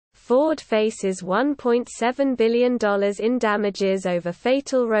Ford faces $1.7 billion in damages over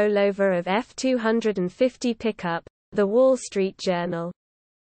fatal rollover of F-250 pickup, The Wall Street Journal.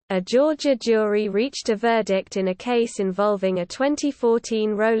 A Georgia jury reached a verdict in a case involving a 2014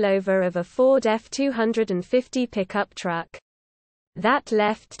 rollover of a Ford F-250 pickup truck. That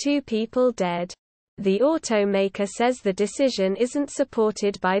left 2 people dead. The automaker says the decision isn't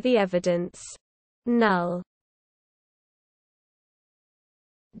supported by the evidence. Null.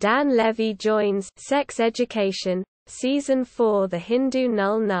 Dan Levy joins Sex Education, Season 4. The Hindu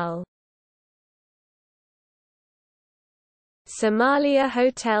Null. Somalia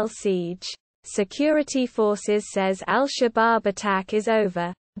hotel siege. Security forces says Al-Shabaab attack is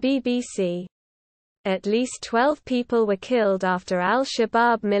over, BBC. At least 12 people were killed after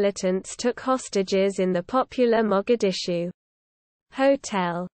Al-Shabaab militants took hostages in the popular Mogadishu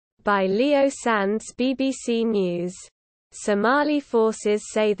hotel. By Leo Sands, BBC News. Somali forces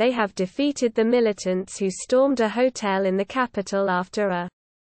say they have defeated the militants who stormed a hotel in the capital after a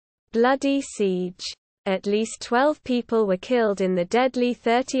bloody siege. At least 12 people were killed in the deadly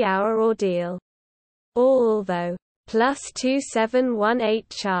 30-hour ordeal. Although +2718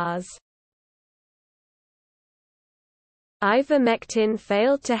 Chars. Ivermectin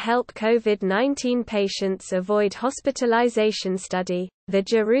failed to help COVID-19 patients avoid hospitalization. Study, The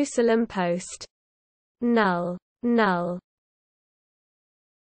Jerusalem Post. Null.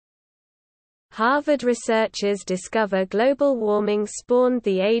 Harvard researchers discover global warming spawned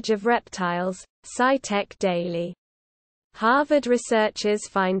the age of reptiles, SciTech Daily. Harvard researchers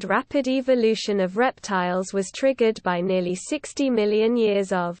find rapid evolution of reptiles was triggered by nearly 60 million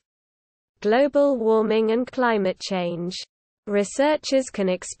years of global warming and climate change. Researchers can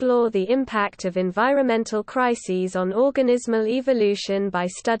explore the impact of environmental crises on organismal evolution by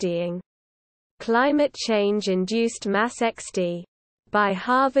studying climate change-induced mass XD. By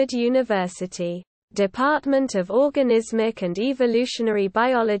Harvard University. Department of Organismic and Evolutionary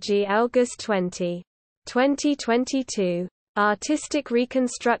Biology, August 20, 2022. Artistic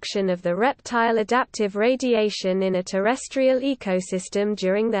reconstruction of the reptile adaptive radiation in a terrestrial ecosystem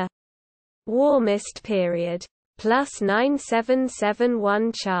during the warmest period.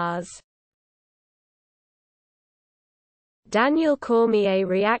 +9771 Chars. Daniel Cormier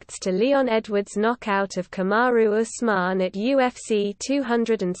reacts to Leon Edwards' knockout of Kamaru Usman at UFC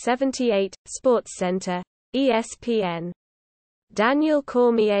 278, SportsCenter, ESPN. Daniel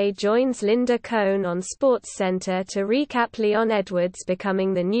Cormier joins Linda Cohn on SportsCenter to recap Leon Edwards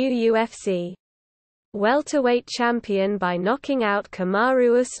becoming the new UFC welterweight champion by knocking out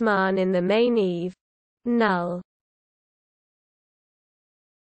Kamaru Usman in the main eve. Null.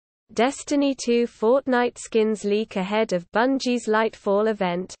 Destiny 2 Fortnite skins leak ahead of Bungie's Lightfall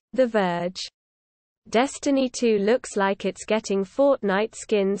event, The Verge. Destiny 2 looks like it's getting Fortnite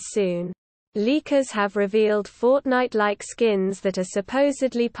skins soon. Leakers have revealed Fortnite-like skins that are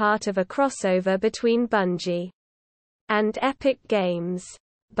supposedly part of a crossover between Bungie and Epic Games.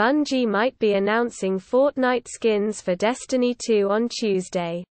 Bungie might be announcing Fortnite skins for Destiny 2 on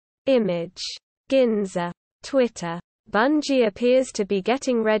Tuesday. Image. Ginza. Twitter. Bungie appears to be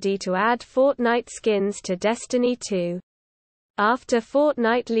getting ready to add Fortnite skins to Destiny 2. After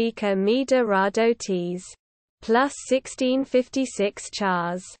Fortnite leaker Mida Rado tease. +1656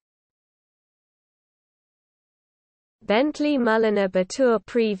 Chars. Bentley Mulliner Batur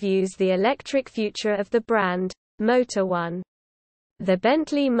previews the electric future of the brand, Motor One. The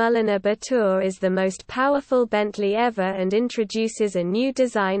Bentley Mulliner Batur is the most powerful Bentley ever and introduces a new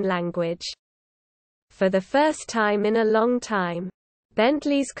design language. For the first time in a long time,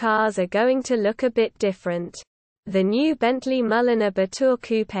 Bentley's cars are going to look a bit different. The new Bentley Mulliner Batur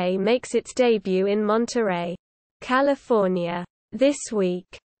Coupe makes its debut in Monterey, California, this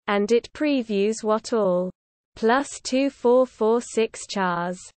week, and it previews what all +2446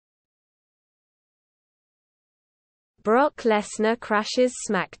 Chars. Brock Lesnar crashes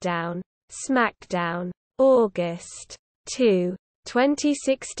SmackDown. SmackDown. August 2.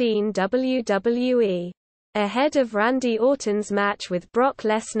 2016 WWE. Ahead of Randy Orton's match with Brock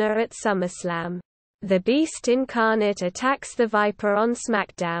Lesnar at SummerSlam. The Beast Incarnate attacks the Viper on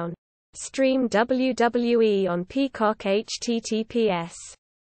SmackDown. Stream WWE on Peacock https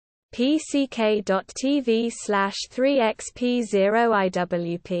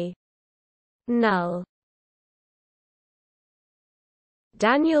pck.tv/3xp0iwp. Null.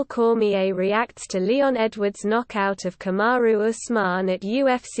 Daniel Cormier reacts to Leon Edwards' knockout of Kamaru Usman at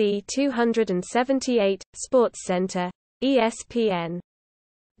UFC 278, SportsCenter, ESPN.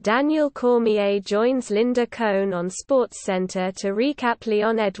 Daniel Cormier joins Linda Cohn on SportsCenter to recap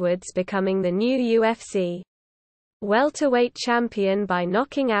Leon Edwards becoming the new UFC welterweight champion by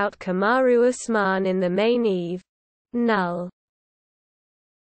knocking out Kamaru Usman in the main eve. Null.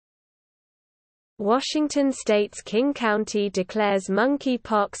 Washington State's King County declares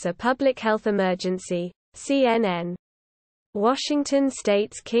monkeypox a public health emergency. CNN. Washington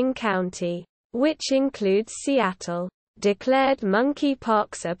State's King County, which includes Seattle, declared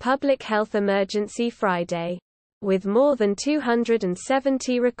monkeypox a public health emergency Friday, with more than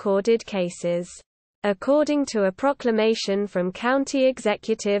 270 recorded cases, according to a proclamation from County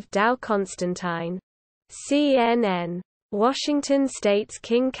Executive Dow Constantine. CNN. Washington State's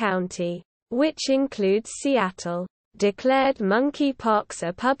King County, which includes Seattle, declared monkeypox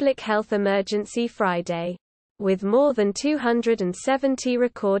a public health emergency Friday, with more than 270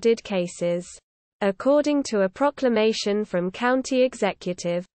 recorded cases, according to a proclamation from County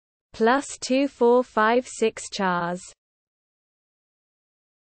Executive. +2456 Chars.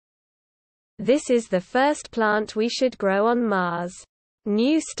 This is the first plant we should grow on Mars.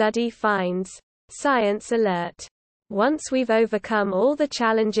 New study finds. Science alert. Once we've overcome all the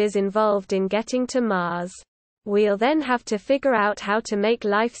challenges involved in getting to Mars, we'll then have to figure out how to make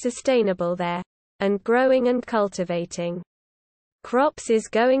life sustainable there, and growing and cultivating crops is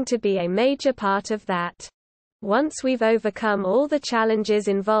going to be a major part of that. Once we've overcome all the challenges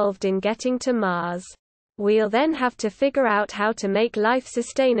involved in getting to Mars, we'll then have to figure out how to make life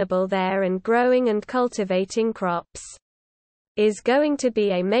sustainable there, and growing and cultivating crops is going to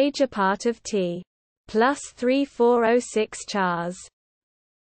be a major part of T. +3406 Chars.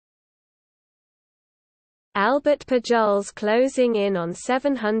 Albert Pujols closing in on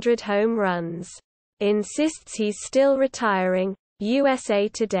 700 home runs. Insists he's still retiring. USA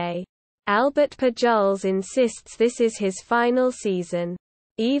Today. Albert Pujols insists this is his final season.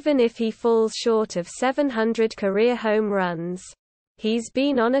 Even if he falls short of 700 career home runs, he's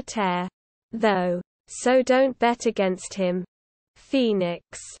been on a tear, though. So don't bet against him.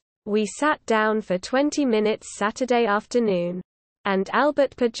 Phoenix. We sat down for 20 minutes Saturday afternoon, and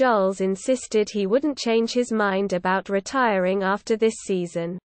Albert Pujols insisted he wouldn't change his mind about retiring after this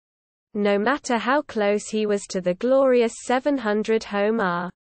season, no matter how close he was to the glorious 700 home run.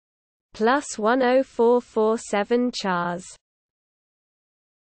 +10447 Chars.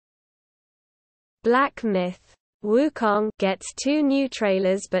 Black Myth. Wukong gets 2 new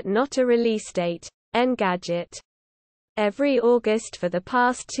trailers but not a release date. Engadget. Every August for the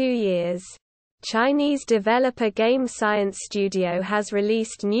past 2 years, Chinese developer Game Science Studio has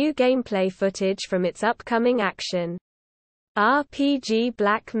released new gameplay footage from its upcoming action RPG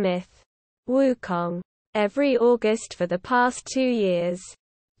Black Myth: Wukong. Every August for the past 2 years,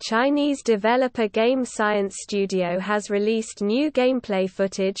 Chinese developer Game Science Studio has released new gameplay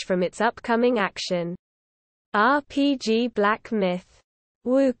footage from its upcoming action RPG Black Myth: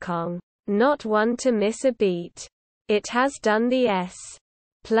 Wukong. Not one to miss a beat. It has done the S.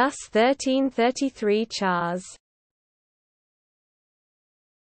 +1333 Chars.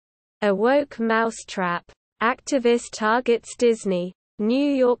 A woke mousetrap. Activist targets Disney.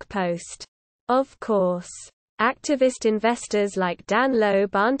 New York Post. Of course, activist investors like Dan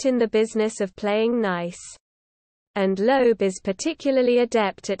Loeb aren't in the business of playing nice. And Loeb is particularly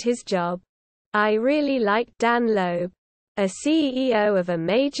adept at his job. I really like Dan Loeb. A CEO of a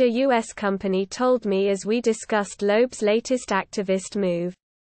major U.S. company told me as we discussed Loeb's latest activist move,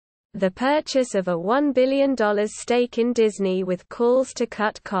 the purchase of a $1 billion stake in Disney with calls to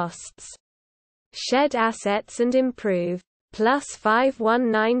cut costs, shed assets and improve.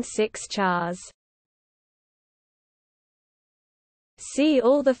 +5196 Chars. See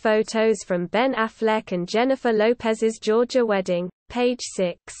all the photos from Ben Affleck and Jennifer Lopez's Georgia wedding, page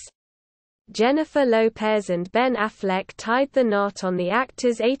 6. Jennifer Lopez and Ben Affleck tied the knot on the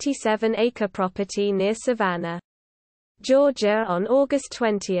actor's 87-acre property near Savannah, Georgia on August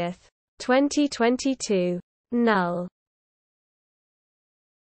 20, 2022. Null.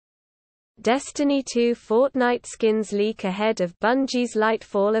 Destiny 2 Fortnite skins leak ahead of Bungie's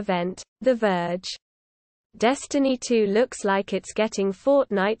Lightfall event, The Verge. Destiny 2 looks like it's getting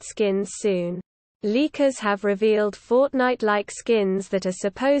Fortnite skins soon. Leakers have revealed Fortnite-like skins that are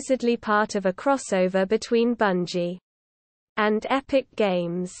supposedly part of a crossover between Bungie and Epic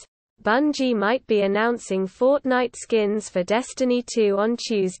Games. Bungie might be announcing Fortnite skins for Destiny 2 on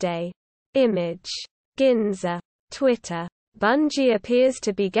Tuesday. Image. Ginza. Twitter. Bungie appears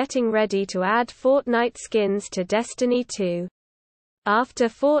to be getting ready to add Fortnite skins to Destiny 2. After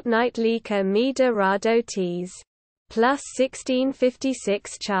Fortnite leaker Mida Rado tease.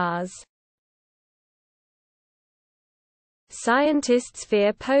 +1656 Chars. Scientists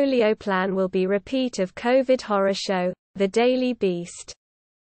fear polio plan will be repeat of COVID horror show, The Daily Beast.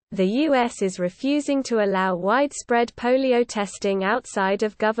 The U.S. is refusing to allow widespread polio testing outside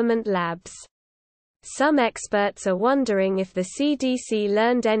of government labs. Some experts are wondering if the CDC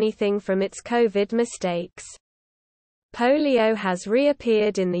learned anything from its COVID mistakes. Polio has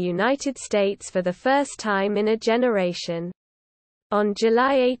reappeared in the United States for the first time in a generation. On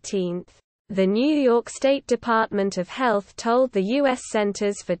July 18, the New York State Department of Health told the U.S.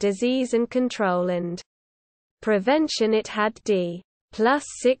 Centers for Disease and Control and Prevention it had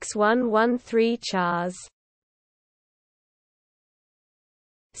D+6113 CHARS.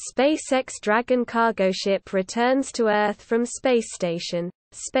 SpaceX Dragon cargo ship returns to Earth from space station.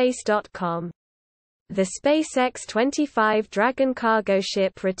 Space.com. The SpaceX 25 Dragon cargo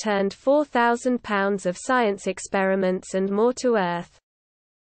ship returned 4,000 pounds of science experiments and more to Earth.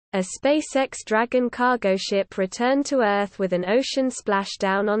 A SpaceX Dragon cargo ship returned to Earth with an ocean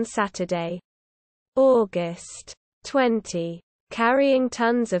splashdown on Saturday, August 20, carrying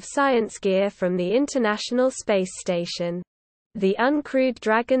tons of science gear from the International Space Station. The uncrewed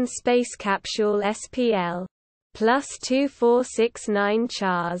Dragon space capsule SPL +2469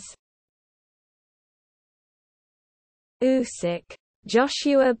 CHARS. Usyk.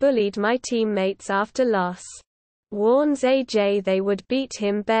 Joshua bullied my teammates after loss. Warns AJ they would beat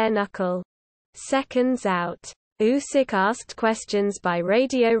him bare knuckle. Seconds out. Usyk asked questions by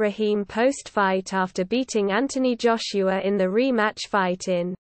Radio Raheem post-fight after beating Anthony Joshua in the rematch fight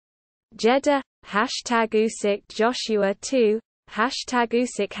in Jeddah. #Usyk Joshua 2,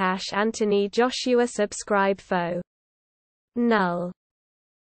 #Usyk Anthony Joshua. Subscribe foe. Null.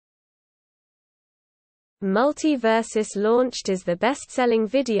 Multiversus launched as the best-selling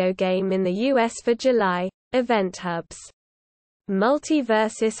video game in the US for July. Event hubs.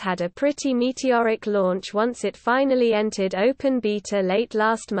 Multiversus had a pretty meteoric launch once it finally entered open beta late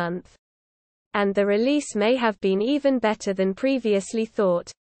last month. And the release may have been even better than previously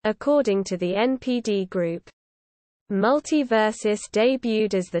thought, according to the NPD Group. Multiversus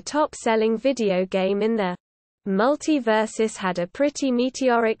debuted as the top-selling video game in the Multiversus had a pretty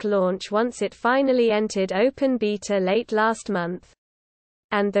meteoric launch once it finally entered open beta late last month.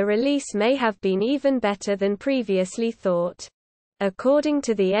 And the release may have been even better than previously thought. According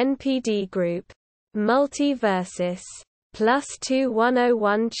to the NPD Group. Multiversus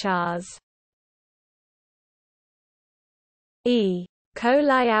 +2101 CHARS. E.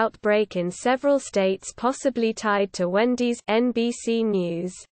 coli outbreak in several states possibly tied to Wendy's. NBC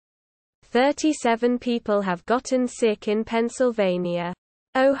News. 37 people have gotten sick in Pennsylvania,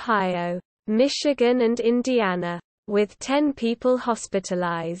 Ohio, Michigan and Indiana, with 10 people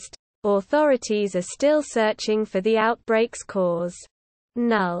hospitalized. Authorities are still searching for the outbreak's cause.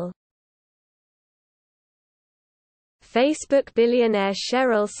 Null. Facebook billionaire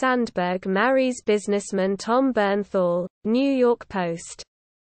Sheryl Sandberg marries businessman Tom Bernthal. New York Post.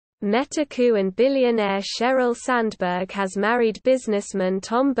 Meta coup and billionaire Sheryl Sandberg has married businessman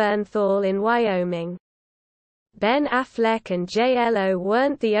Tom Bernthal in Wyoming. Ben Affleck and J.Lo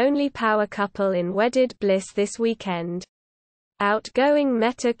weren't the only power couple in wedded bliss this weekend. Outgoing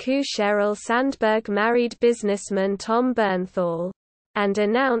Meta coup Sheryl Sandberg married businessman Tom Bernthal and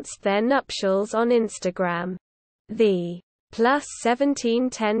announced their nuptials on Instagram. The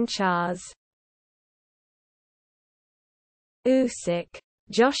 +1710 CHARS. Usyk.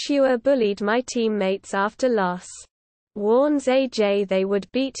 Joshua bullied my teammates after loss. Warns AJ they would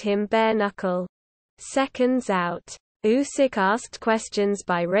beat him bare knuckle. Seconds out. Usyk asked questions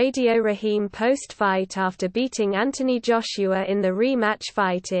by Radio Raheem post-fight after beating Anthony Joshua in the rematch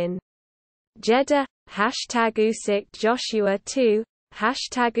fight in Jeddah. #Usyk Joshua 2,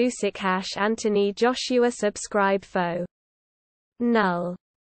 #Usyk Anthony Joshua. Subscribe foe. Null.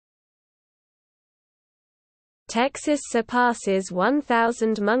 Texas surpasses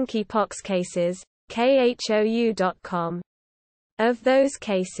 1,000 monkeypox cases. KHOU.com. Of those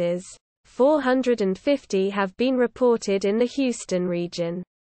cases, 450 have been reported in the Houston region.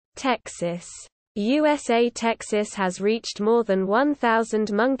 Texas, USA. Texas has reached more than 1,000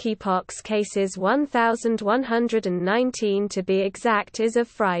 monkeypox cases, 1,119 to be exact as of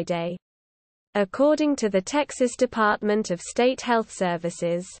Friday, according to the Texas Department of State Health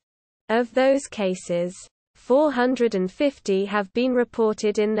Services. Of those cases, 450 have been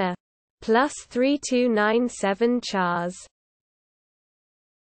reported in the +3297 CHARS.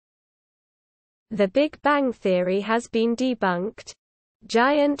 The Big Bang Theory has been debunked.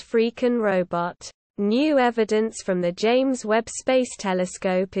 Giant freakin' robot. New evidence from the James Webb Space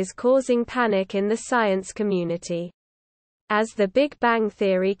Telescope is causing panic in the science community, as the Big Bang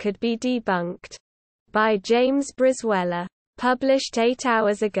Theory could be debunked. By James Brizuela. Published 8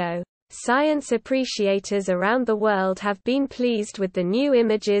 hours ago. Science appreciators around the world have been pleased with the new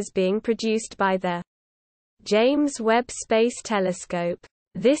images being produced by the James Webb Space Telescope.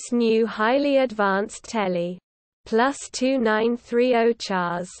 This new highly advanced tele +2930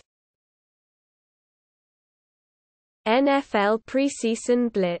 CHARS NFL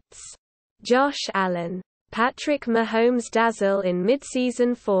preseason blitz. Josh Allen. Patrick Mahomes dazzle in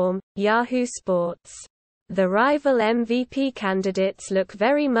midseason form, Yahoo Sports. The rival MVP candidates look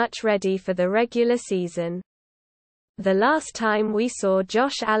very much ready for the regular season. The last time we saw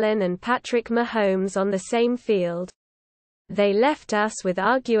Josh Allen and Patrick Mahomes on the same field, they left us with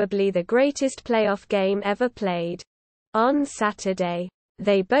arguably the greatest playoff game ever played. On Saturday,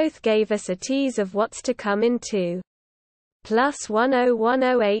 they both gave us a tease of what's to come in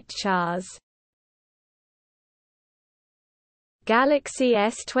 +10108 CHARS. Galaxy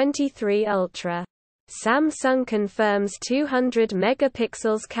S23 Ultra. Samsung confirms 200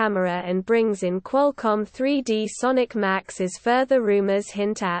 megapixels camera and brings in Qualcomm 3D Sonic Max as further rumors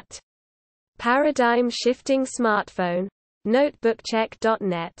hint at paradigm-shifting smartphone.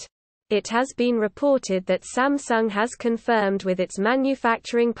 Notebookcheck.net. It has been reported that Samsung has confirmed with its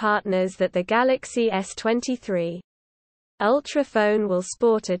manufacturing partners that the Galaxy S23 Ultra phone will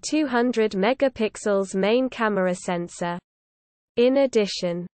sport a 200 megapixels main camera sensor. In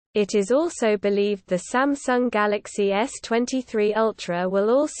addition, it is also believed the Samsung Galaxy S23 Ultra will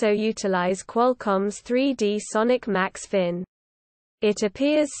also utilize Qualcomm's 3D Sonic Max fin. It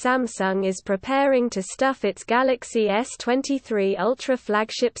appears Samsung is preparing to stuff its Galaxy S23 Ultra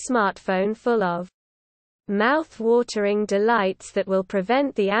flagship smartphone full of mouth-watering delights that will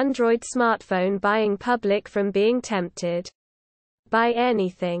prevent the Android smartphone buying public from being tempted by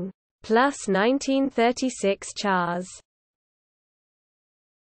anything. +1936 CHARS.